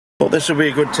Well, this will be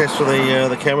a good test for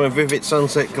the camera. Vivid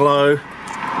sunset glow.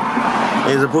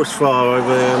 There's a bushfire over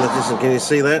there in the distance. Can you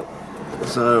see that?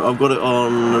 So I've got it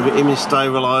on image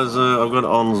stabilizer. I've got it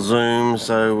on zoom.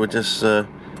 So we'll just have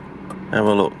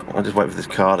a look. I'll just wait for this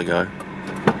car to go.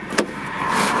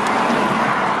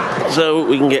 So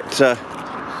we can get there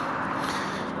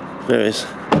it is.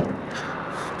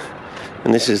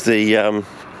 And this is the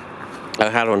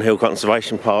O'Halloran Hill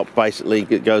Conservation Park. Basically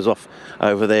it goes off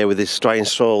over there with this strange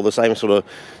soil, the same sort of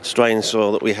strange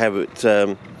soil that we have at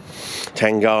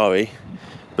Tangari.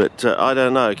 But I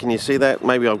don't know, can you see that?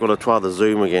 Maybe I've got to try the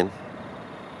zoom again.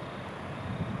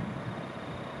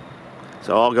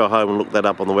 So I'll go home and look that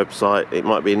up on the website. It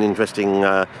might be an interesting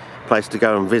place to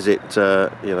go and visit,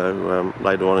 you know,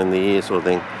 later on in the year sort of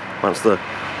thing. Once the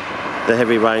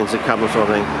heavy rains have come sort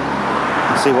of thing.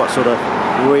 See what sort of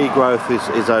regrowth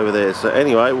is over there. So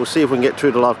anyway, we'll see if we can get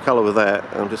true to life colour with that.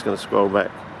 I'm just going to scroll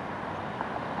back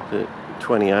to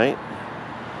 28.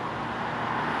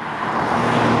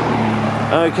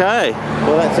 Okay,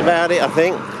 well that's about it I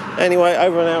think. Anyway,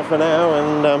 over and out for now,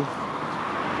 and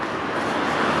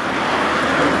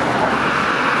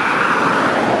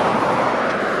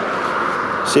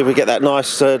see if we get that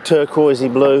nice turquoisey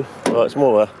blue. Oh, it's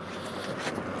more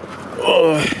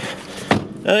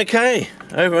okay,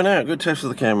 over and out. Good test of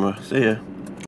the camera. See ya.